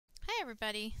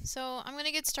everybody. So I'm going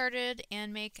to get started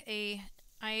and make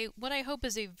what I hope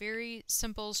is a very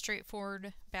simple,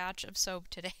 straightforward batch of soap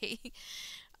today.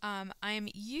 I'm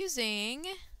using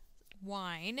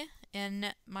wine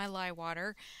in my lye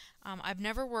water. I've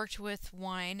never worked with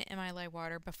wine in my lye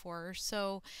water before,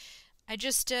 so I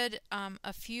just did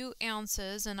a few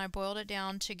ounces and I boiled it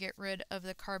down to get rid of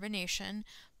the carbonation.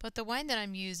 But the wine that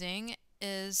I'm using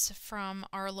is from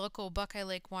our local Buckeye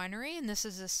Lake Winery, and this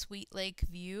is a Sweet Lake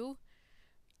View.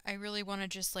 I really want to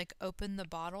just open the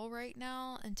bottle right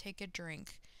now and take a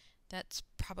drink. That's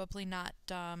probably not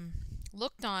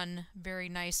looked on very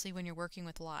nicely when you're working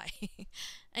with lye.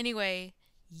 Anyway,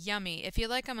 yummy. If you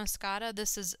like a Moscato,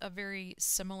 this is a very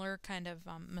similar kind of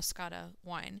Moscato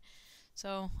wine.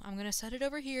 So I'm going to set it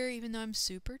over here even though I'm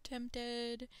super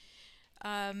tempted.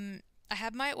 I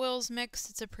have my oils mix.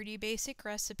 It's a pretty basic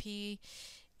recipe.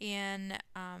 And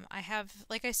I have,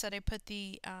 like I said, I put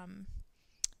the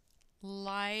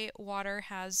lye water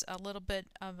has a little bit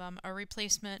of a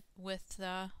replacement with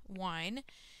the wine.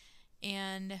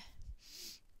 And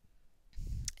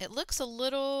it looks a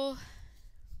little,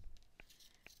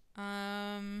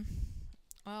 well,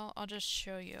 I'll just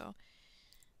show you.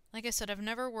 Like I said, I've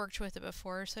never worked with it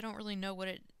before, so I don't really know what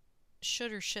it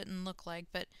should or shouldn't look like,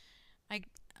 but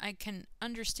I can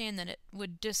understand that it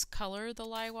would discolor the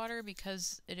lye water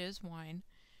because it is wine,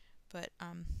 but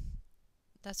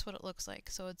that's what it looks like.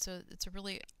 So it's a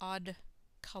really odd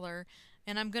color,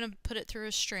 and I'm going to put it through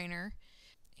a strainer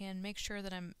and make sure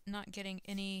that I'm not getting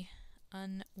any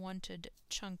unwanted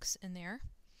chunks in there.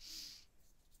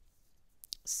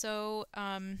 So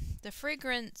the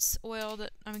fragrance oil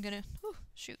that I'm going to,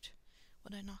 shoot,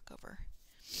 what did I knock over?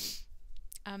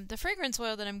 The fragrance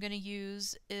oil that I'm going to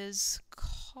use is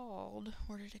called,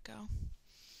 where did it go?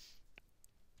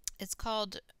 It's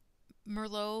called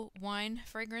Merlot Wine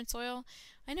Fragrance Oil.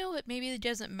 I know it maybe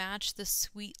doesn't match the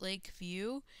Sweet Lake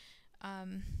View.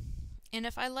 And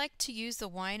if I like to use the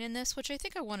wine in this, which I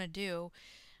think I want to do,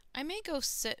 I may go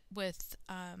sit with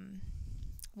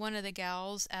one of the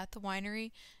gals at the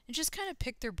winery and just kind of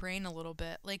pick their brain a little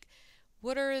bit. Like,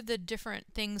 what are the different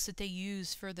things that they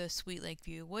use for the Sweet Lake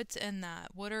View? What's in that?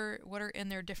 What are in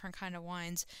their different kind of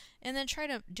wines? And then try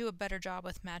to do a better job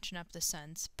with matching up the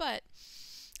scents. But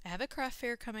I have a craft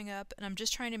fair coming up, and I'm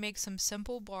just trying to make some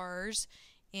simple bars,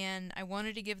 and I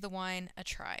wanted to give the wine a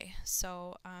try.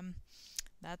 So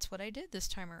that's what I did this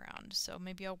time around. So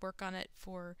maybe I'll work on it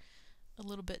for a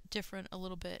little bit different, a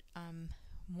little bit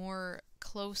more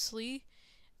closely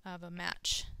of a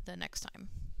match the next time.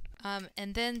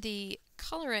 And then the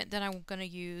colorant that I'm going to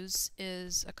use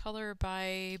is a color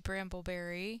by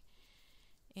Brambleberry,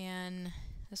 and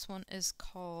this one is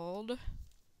called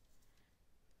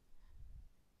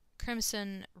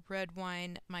Crimson Red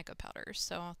Wine Mica Powder.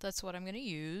 So that's what I'm going to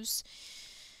use.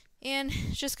 And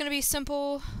it's just going to be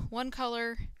simple, one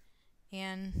color,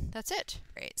 and that's it.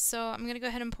 Right, so I'm going to go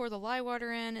ahead and pour the lye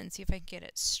water in and see if I can get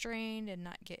it strained and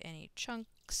not get any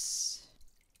chunks.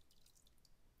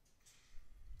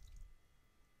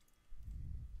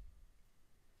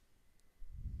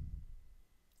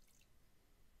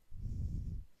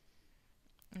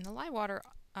 And the lye water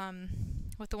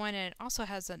with the wine in it also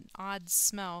has an odd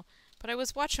smell, but I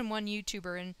was watching one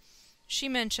YouTuber and she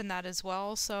mentioned that as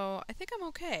well, so I think I'm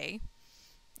okay.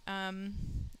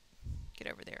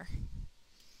 Get over there.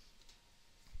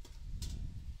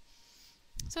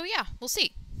 So yeah, we'll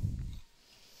see.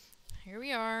 Here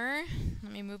we are.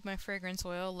 Let me move my fragrance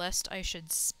oil lest I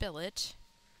should spill it,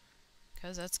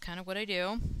 because that's kind of what I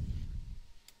do.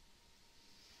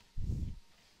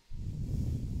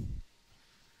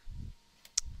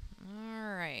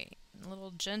 Alright, a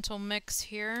little gentle mix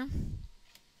here.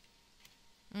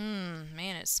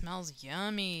 Man, it smells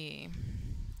yummy.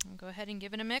 I'll go ahead and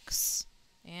give it a mix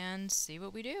and see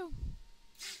what we do.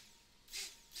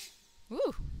 Woo!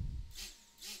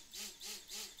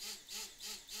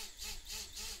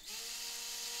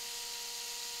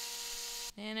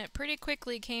 And it pretty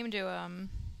quickly came to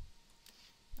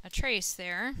a trace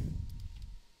there.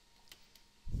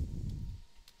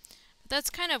 That's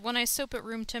kind of, when I soap at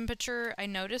room temperature, I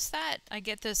notice that. I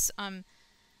get this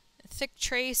thick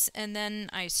trace, and then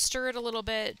I stir it a little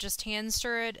bit, just hand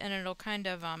stir it, and it'll kind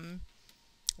of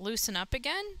loosen up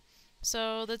again.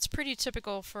 So that's pretty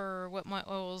typical for what my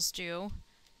oils do,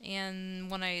 and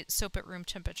when I soap at room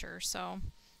temperature. So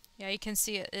yeah, you can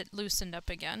see it loosened up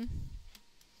again.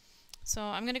 So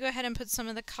I'm going to go ahead and put some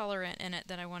of the colorant in it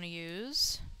that I want to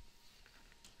use.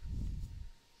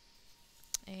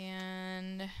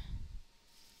 And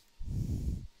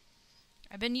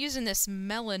I've been using this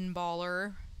Melon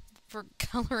Baller for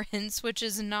colorants, which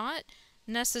is not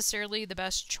necessarily the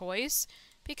best choice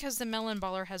because the melon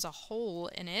baller has a hole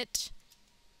in it,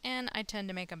 and I tend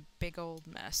to make a big old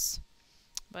mess.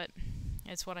 But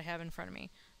it's what I have in front of me.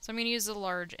 So I'm going to use the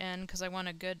large end because I want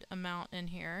a good amount in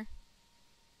here.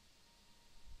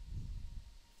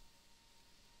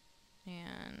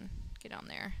 And get on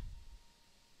there.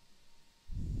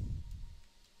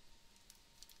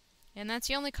 And that's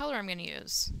the only color I'm going to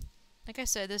use. Like I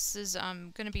said, this is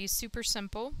going to be super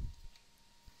simple.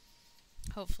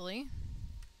 Hopefully.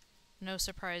 No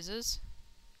surprises.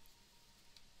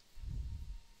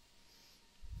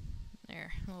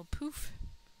 There, a little poof.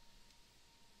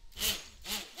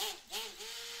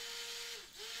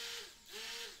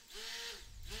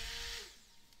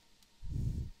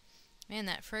 Man,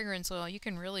 that fragrance oil, you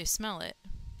can really smell it.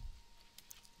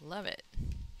 Love it.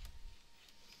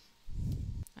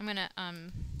 I'm gonna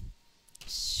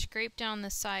scrape down the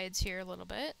sides here a little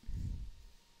bit.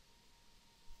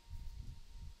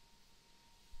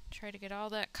 Try to get all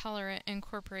that color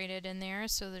incorporated in there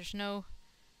so there's no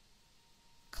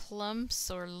clumps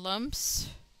or lumps.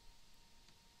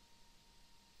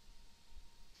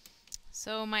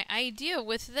 So my idea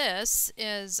with this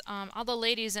is all the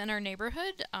ladies in our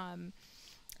neighborhood,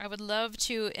 I would love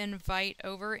to invite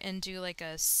over and do like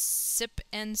a sip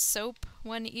and soap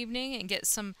one evening and get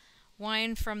some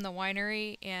wine from the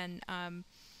winery and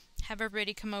have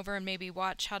everybody come over and maybe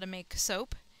watch how to make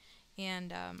soap.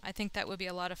 And I think that would be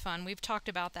a lot of fun. We've talked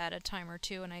about that a time or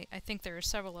two, and I think there are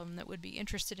several of them that would be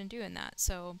interested in doing that.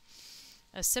 So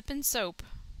a sip and soap,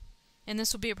 and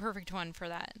this will be a perfect one for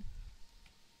that.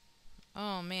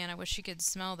 Oh man, I wish you could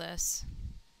smell this.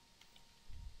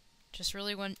 Just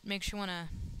really makes you want to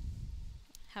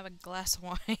have a glass of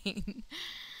wine.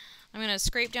 I'm going to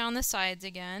scrape down the sides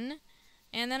again.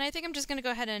 And then I think I'm just going to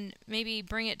go ahead and maybe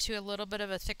bring it to a little bit of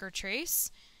a thicker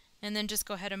trace. And then just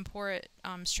go ahead and pour it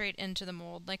straight into the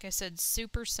mold. Like I said,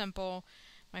 super simple.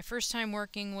 My first time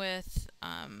working with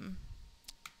a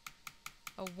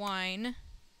wine.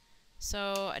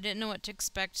 So I didn't know what to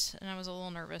expect, and I was a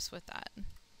little nervous with that.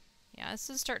 Yeah, this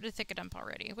is starting to thicken up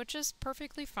already, which is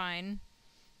perfectly fine.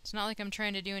 It's not like I'm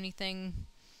trying to do anything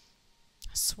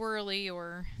swirly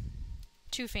or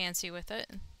too fancy with it.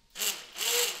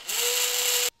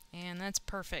 And that's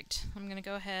perfect. I'm going to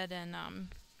go ahead and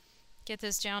get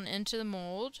this down into the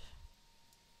mold.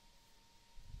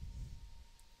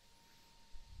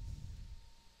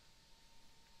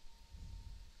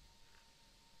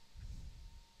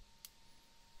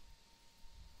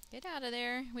 Get out of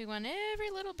there. We want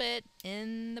every little bit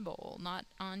in the bowl, not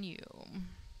on you.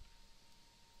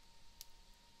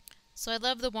 So I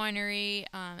love the winery.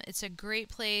 It's a great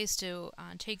place to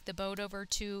take the boat over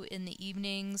to in the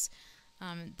evenings.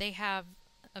 They have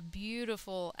a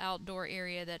beautiful outdoor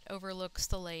area that overlooks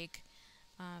the lake,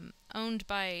 owned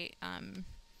by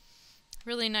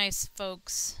really nice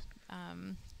folks.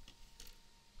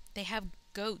 They have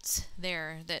goats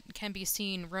there that can be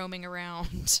seen roaming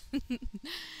around.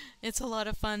 It's a lot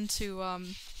of fun to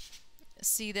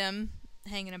see them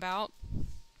hanging about.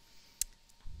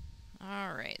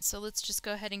 Alright, so let's just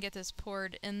go ahead and get this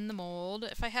poured in the mold.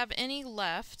 If I have any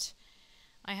left,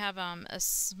 I have a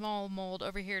small mold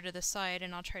over here to the side,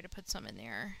 and I'll try to put some in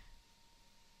there.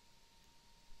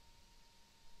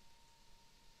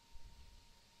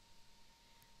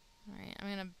 Alright, I'm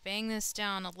going to bang this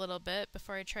down a little bit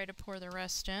before I try to pour the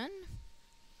rest in.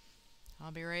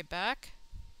 I'll be right back.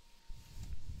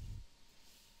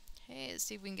 Okay, let's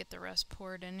see if we can get the rest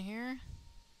poured in here.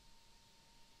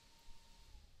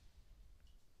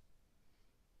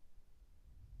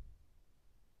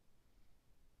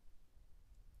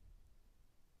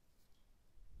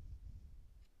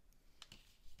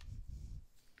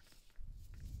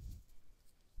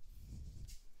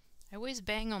 I always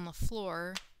bang on the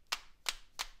floor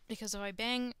because if I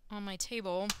bang on my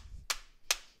table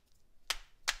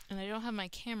and I don't have my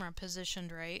camera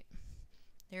positioned right,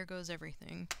 there goes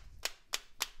everything.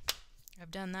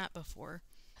 I've done that before.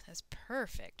 That's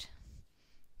perfect.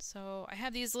 So I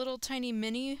have these little tiny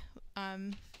mini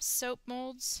soap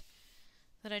molds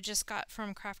that I just got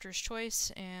from Crafter's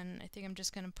Choice, and I think I'm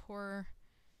just going to pour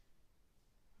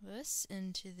this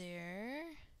into there.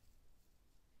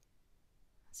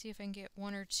 See if I can get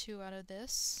one or two out of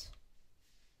this.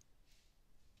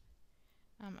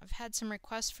 I've had some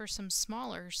requests for some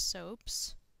smaller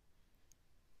soaps.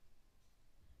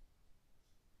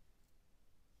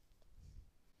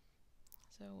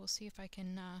 So we'll see if I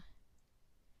can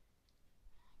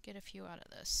get a few out of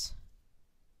this.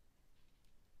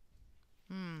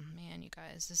 Man, you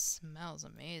guys, this smells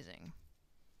amazing.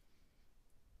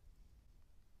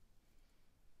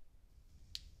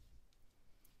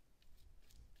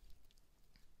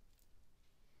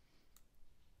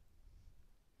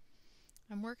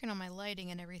 I'm working on my lighting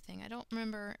and everything. I don't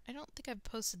think I've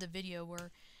posted the video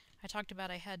where I talked about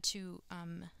I had to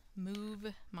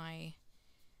move my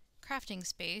crafting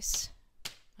space,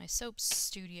 my soap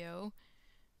studio,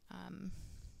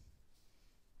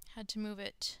 had to move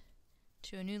it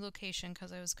to a new location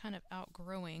because I was kind of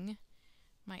outgrowing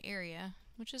my area,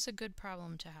 which is a good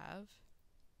problem to have.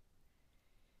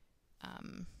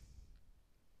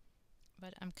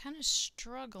 But I'm kind of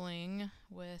struggling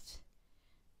with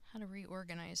how to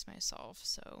reorganize myself,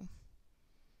 so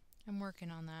I'm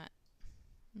working on that.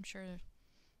 I'm sure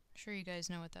you guys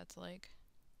know what that's like.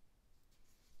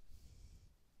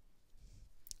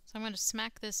 So I'm going to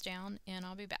smack this down and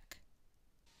I'll be back.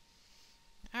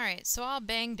 Alright, so I'll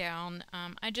bang down.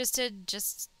 I just did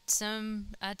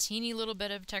a teeny little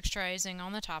bit of texturizing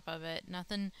on the top of it.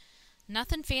 Nothing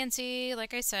fancy,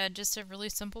 like I said, just a really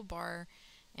simple bar.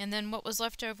 And then what was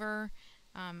left over,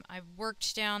 I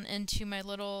worked down into my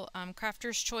little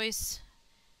Crafter's Choice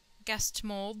guest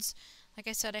molds. Like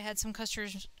I said, I had some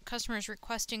customers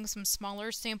requesting some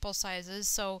smaller sample sizes,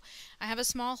 so I have a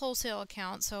small wholesale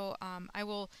account, so I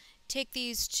will take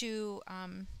these to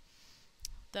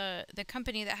the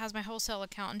company that has my wholesale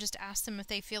account and just ask them if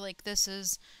they feel like this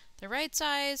is the right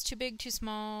size, too big, too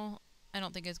small. I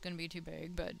don't think it's going to be too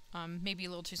big, but maybe a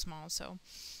little too small, so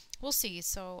we'll see.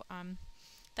 So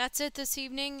that's it this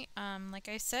evening. Like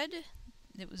I said,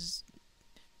 it was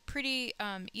pretty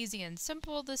easy and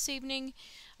simple this evening.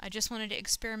 I just wanted to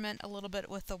experiment a little bit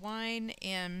with the wine,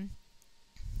 and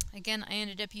again, I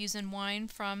ended up using wine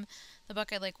from the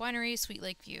Buckeye Lake Winery, Sweet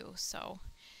Lake View. So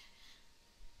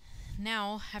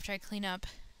now, after I clean up,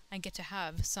 I get to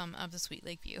have some of the Sweet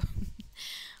Lake View.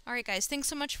 Alright guys, thanks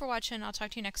so much for watching. I'll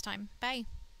talk to you next time. Bye.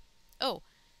 Oh,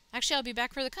 actually I'll be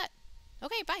back for the cut.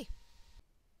 Okay, bye.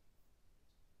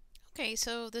 Okay,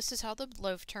 so this is how the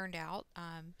loaf turned out.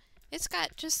 It's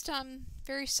got just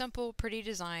very simple, pretty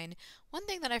design. One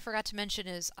thing that I forgot to mention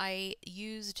is I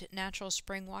used natural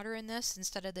spring water in this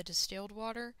instead of the distilled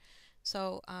water.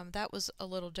 So that was a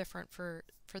little different for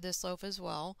this loaf as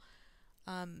well.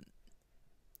 And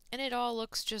it all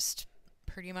looks just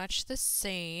pretty much the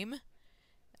same.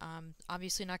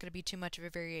 Obviously not going to be too much of a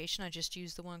variation. I just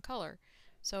used the one color.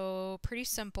 So pretty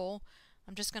simple.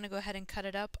 I'm just going to go ahead and cut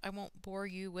it up. I won't bore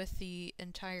you with the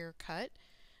entire cut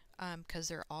because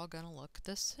they're all going to look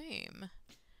the same.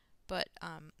 But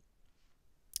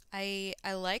I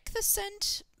like the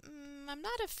scent. I'm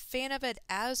not a fan of it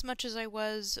as much as I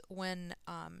was when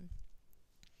I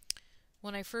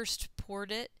first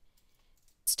poured it.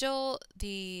 Still,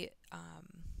 you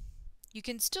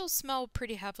can still smell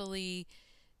pretty heavily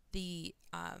the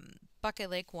Buckeye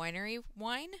Lake Winery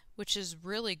wine, which is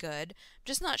really good. I'm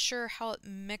just not sure how it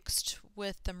mixed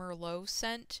with the Merlot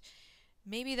scent.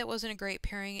 Maybe that wasn't a great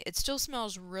pairing. It still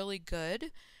smells really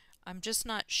good. I'm just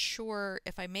not sure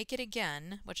if I make it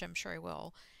again, which I'm sure I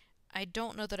will. I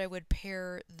don't know that I would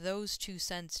pair those two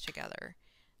scents together.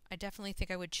 I definitely think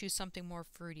I would choose something more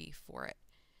fruity for it.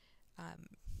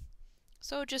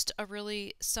 So just a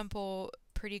really simple,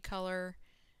 pretty color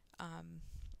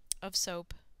of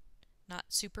soap. Not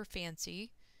super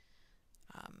fancy,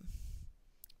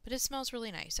 but it smells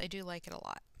really nice. I do like it a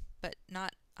lot, but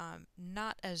not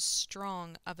as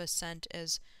strong of a scent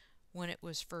as when it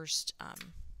was first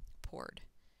poured.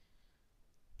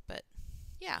 But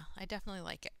yeah, I definitely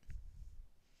like it.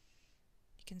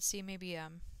 You can see maybe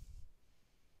a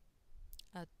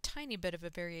tiny bit of a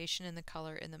variation in the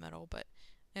color in the middle, but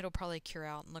it'll probably cure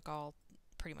out and look all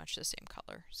pretty much the same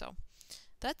color. So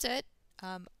that's it.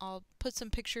 I'll put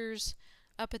some pictures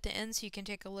up at the end so you can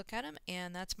take a look at them,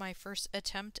 and that's my first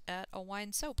attempt at a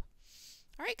wine soap.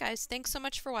 Alright guys, thanks so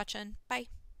much for watching. Bye.